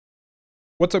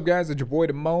What's up, guys? It's your boy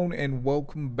Damone, and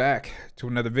welcome back to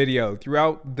another video.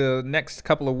 Throughout the next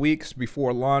couple of weeks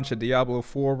before launch of Diablo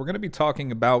 4, we're going to be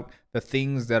talking about the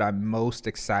things that I'm most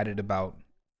excited about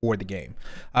for the game.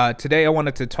 Today I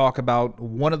wanted to talk about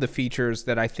one of the features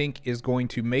that I think is going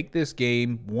to make this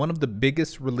game one of the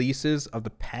biggest releases of the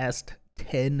past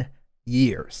 10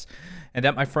 years. And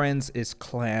that, my friends, is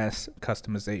class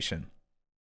customization.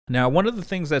 Now, one of the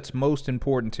things that's most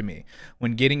important to me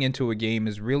when getting into a game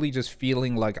is really just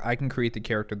feeling like I can create the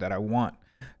character that I want.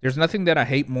 There's nothing that I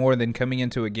hate more than coming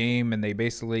into a game and they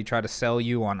basically try to sell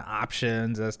you on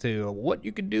options as to what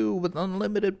you can do with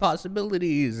unlimited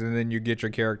possibilities, and then you get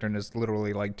your character and it's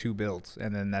literally like 2 builds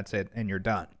and then that's it and you're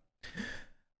done.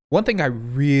 One thing I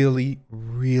really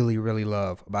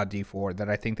love about D4 that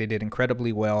I think they did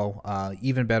incredibly well,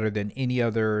 even better than any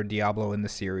other Diablo in the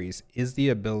series, is the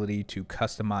ability to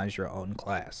customize your own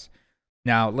class.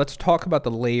 Now, let's talk about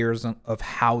the layers of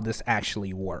how this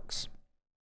actually works.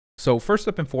 So first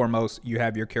up and foremost, you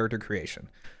have your character creation.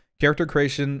 Character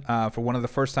creation, for one of the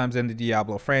first times in the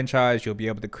Diablo franchise, you'll be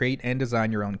able to create and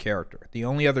design your own character. The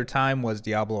only other time was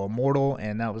Diablo Immortal,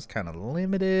 and that was kind of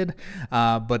limited,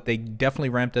 but they definitely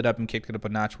ramped it up and kicked it up a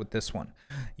notch with this one.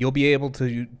 You'll be able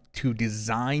to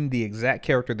design the exact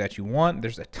character that you want.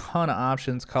 There's a ton of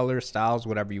options, colors, styles,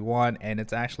 whatever you want, and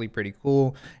it's actually pretty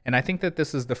cool. And I think that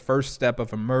this is the first step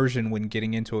of immersion when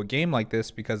getting into a game like this,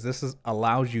 because this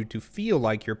allows you to feel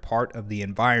like you're part of the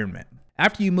environment.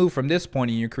 After you move from this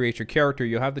point and you create your character,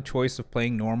 you'll have the choice of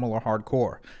playing normal or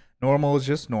hardcore. Normal is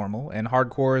just normal, and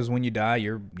hardcore is when you die,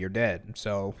 you're dead.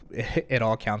 So it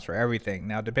all counts for everything.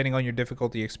 Now, depending on your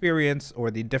difficulty experience or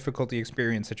the difficulty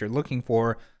experience that you're looking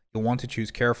for, you'll want to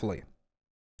choose carefully.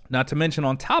 Not to mention,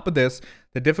 on top of this,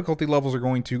 the difficulty levels are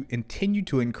going to continue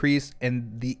to increase,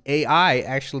 and the AI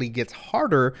actually gets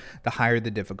harder the higher the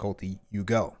difficulty you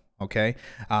go, okay?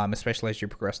 Especially as you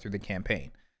progress through the campaign.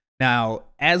 Now,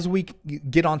 as we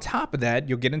get on top of that,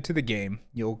 you'll get into the game.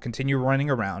 You'll continue running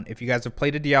around. If you guys have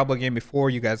played a Diablo game before,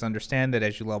 you guys understand that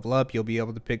as you level up, you'll be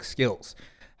able to pick skills.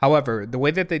 However, the way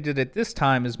that they did it this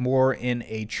time is more in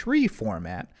a tree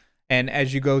format. And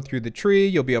as you go through the tree,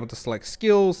 you'll be able to select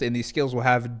skills, and these skills will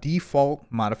have default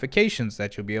modifications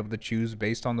that you'll be able to choose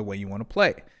based on the way you want to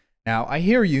play. Now, I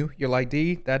hear you. You're like,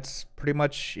 D, that's pretty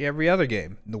much every other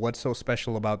game. What's so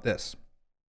special about this?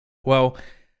 Well,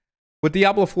 with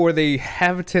Diablo 4, they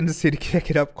have a tendency to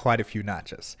kick it up quite a few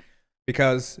notches.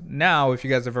 Because now, if you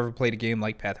guys have ever played a game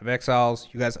like Path of Exiles,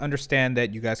 you guys understand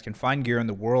that you guys can find gear in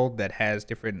the world that has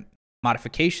different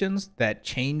modifications that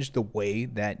change the way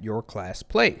that your class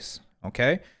plays.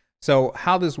 Okay? So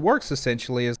how this works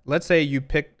essentially is, let's say you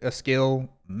pick a skill,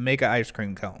 make an ice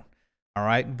cream cone. All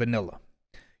right? Vanilla.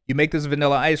 You make this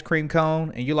vanilla ice cream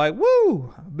cone, and you're like,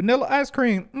 woo! Vanilla ice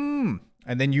cream,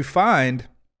 And then you find,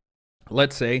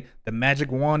 let's say, the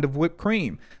magic wand of whipped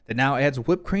cream that now adds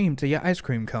whipped cream to your ice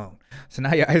cream cone. So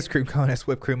now your ice cream cone has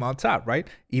whipped cream on top, right?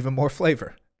 Even more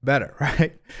flavor. Better,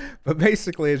 right? But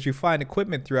basically, as you find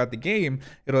equipment throughout the game,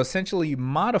 it'll essentially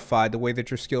modify the way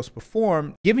that your skills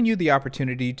perform, giving you the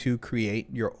opportunity to create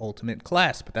your ultimate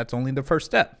class. But that's only the first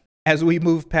step. As we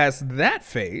move past that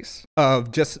phase of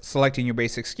just selecting your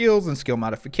basic skills and skill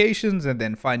modifications and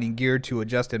then finding gear to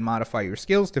adjust and modify your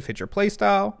skills to fit your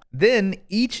playstyle, then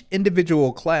each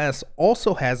individual class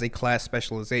also has a class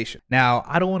specialization. Now,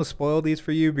 I don't want to spoil these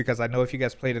for you because I know if you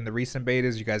guys played in the recent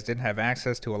betas, you guys didn't have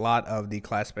access to a lot of the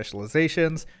class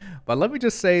specializations. But let me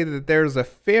just say that there's a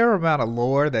fair amount of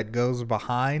lore that goes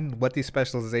behind what these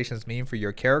specializations mean for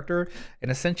your character. And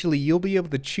essentially, you'll be able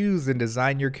to choose and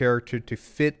design your character to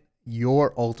fit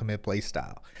your ultimate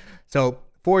playstyle. So,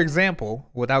 for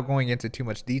example, without going into too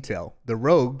much detail, the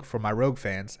rogue, for my rogue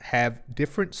fans, have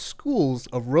different schools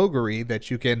of roguery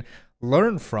that you can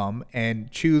learn from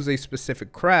and choose a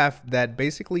specific craft that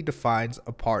basically defines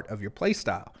a part of your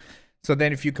playstyle. So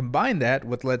then if you combine that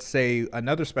with, let's say,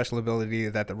 another special ability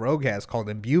that the rogue has called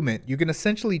imbuement, you can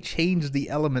essentially change the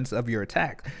elements of your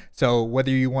attack. So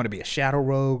whether you want to be a shadow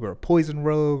rogue or a poison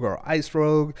rogue or ice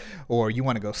rogue, or you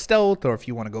want to go stealth, or if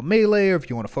you want to go melee, or if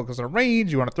you want to focus on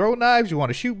range, you want to throw knives, you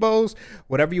want to shoot bows,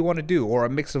 whatever you want to do, or a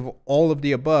mix of all of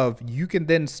the above, you can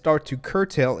then start to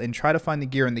curtail and try to find the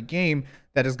gear in the game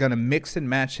that is going to mix and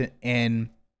match it and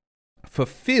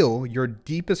fulfill your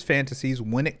deepest fantasies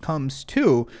when it comes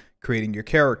to creating your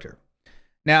character.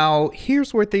 Now,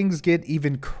 here's where things get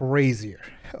even crazier,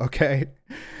 okay?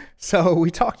 So we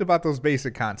talked about those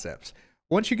basic concepts.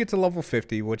 Once you get to level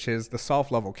 50, which is the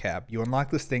soft level cap, you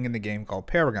unlock this thing in the game called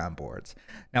Paragon boards.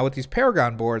 Now, what these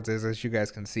Paragon boards is, as you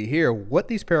guys can see here, what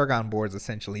these Paragon boards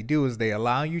essentially do is they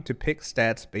allow you to pick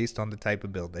stats based on the type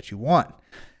of build that you want.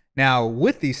 Now,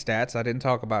 with these stats, I didn't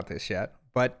talk about this yet,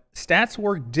 but stats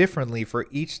work differently for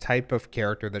each type of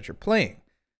character that you're playing.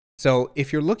 So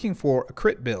if you're looking for a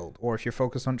crit build, or if you're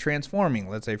focused on transforming,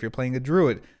 let's say if you're playing a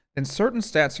druid, then certain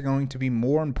stats are going to be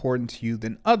more important to you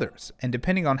than others. And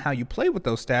depending on how you play with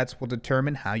those stats will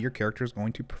determine how your character is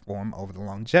going to perform over the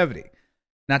longevity.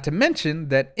 Not to mention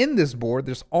that in this board,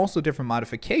 there's also different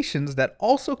modifications that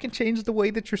also can change the way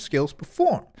that your skills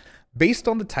perform based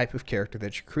on the type of character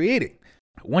that you're creating.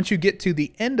 Once you get to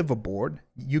the end of a board,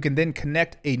 you can then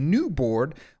connect a new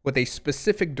board with a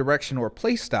specific direction or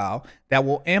playstyle that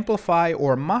will amplify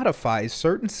or modify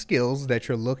certain skills that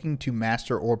you're looking to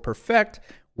master or perfect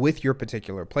with your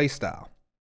particular playstyle.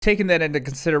 Taking that into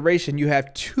consideration, you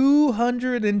have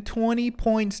 220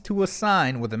 points to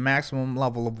assign with a maximum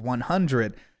level of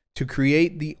 100 to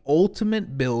create the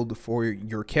ultimate build for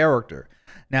your character.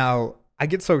 Now, I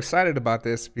get so excited about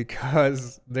this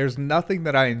because there's nothing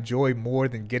that I enjoy more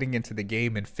than getting into the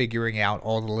game and figuring out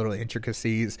all the little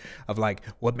intricacies of like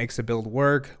what makes a build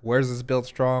work, where's this build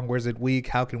strong, where's it weak,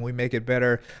 how can we make it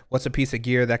better, what's a piece of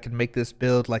gear that can make this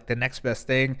build like the next best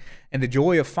thing. And the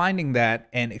joy of finding that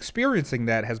and experiencing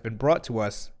that has been brought to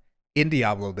us in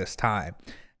Diablo this time.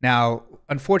 Now,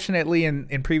 unfortunately,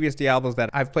 in previous Diablos that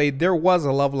I've played, there was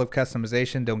a level of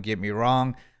customization, don't get me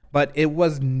wrong, but it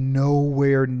was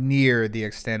nowhere near the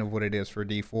extent of what it is for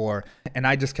D4. And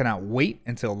I just cannot wait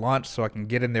until launch so I can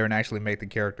get in there and actually make the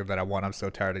character that I want. I'm so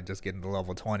tired of just getting to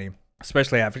level 20,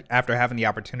 especially after having the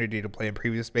opportunity to play in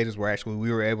previous betas where actually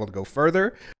we were able to go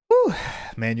further. Whew,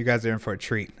 man, you guys are in for a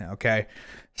treat, okay?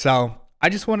 So I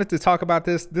just wanted to talk about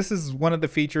this. This is one of the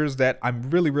features that I'm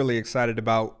really excited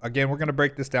about. Again, we're going to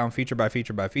break this down feature by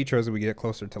feature by feature as we get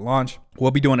closer to launch.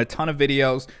 We'll be doing a ton of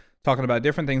videos talking about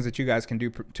different things that you guys can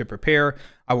do to prepare.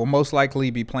 I will most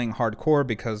likely be playing hardcore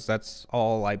because that's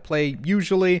all I play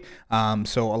usually.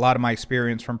 So a lot of my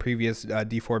experience from previous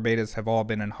D4 betas have all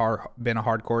been a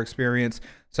hardcore experience.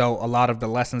 So a lot of the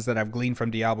lessons that I've gleaned from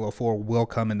Diablo 4 will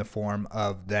come in the form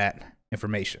of that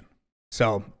information.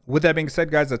 So with that being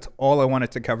said, guys, that's all I wanted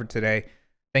to cover today.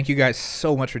 Thank you guys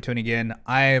so much for tuning in.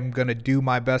 I am going to do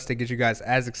my best to get you guys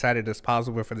as excited as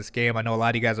possible for this game. I know a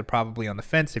lot of you guys are probably on the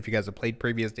fence if you guys have played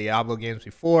previous Diablo games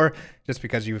before, just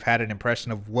because you've had an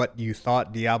impression of what you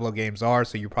thought Diablo games are.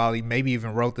 So you probably maybe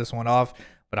even wrote this one off.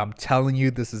 But I'm telling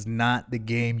you, this is not the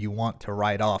game you want to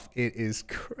write off. It is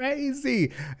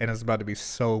crazy, and it's about to be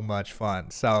so much fun.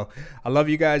 So I love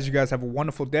you guys. You guys have a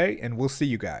wonderful day, and we'll see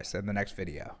you guys in the next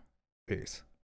video. Peace.